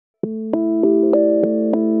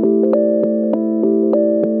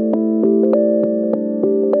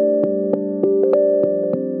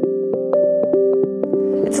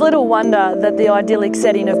little wonder that the idyllic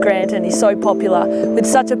setting of Granton is so popular, with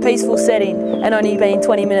such a peaceful setting and only being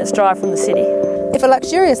 20 minutes drive from the city. If a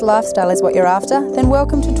luxurious lifestyle is what you're after, then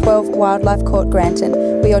welcome to 12 Wildlife Court Granton,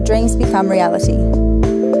 where your dreams become reality.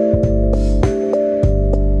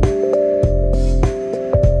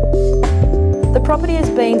 The property has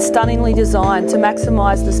been stunningly designed to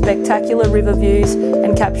maximise the spectacular river views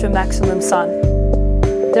and capture maximum sun.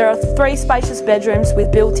 There are 3 spacious bedrooms with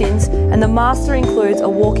built-ins, and the master includes a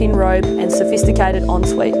walk-in robe and sophisticated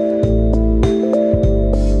ensuite.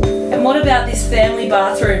 And what about this family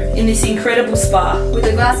bathroom in this incredible spa? With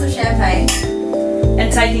a glass of champagne. And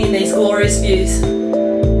taking in these glorious views.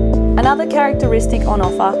 Another characteristic on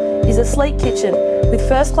offer is a sleek kitchen with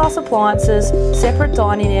first-class appliances, separate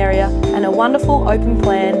dining area and a wonderful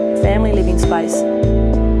open-plan family living space.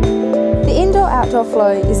 The indoor-outdoor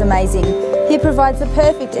flow is amazing. Here provides the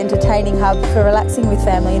perfect entertaining hub for relaxing with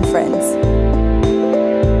family and friends.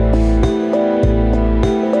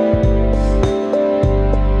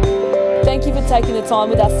 Thank you for taking the time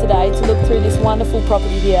with us today to look through this wonderful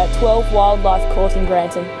property here at 12 Wildlife Court in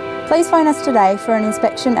Granton. Please phone us today for an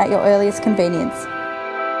inspection at your earliest convenience.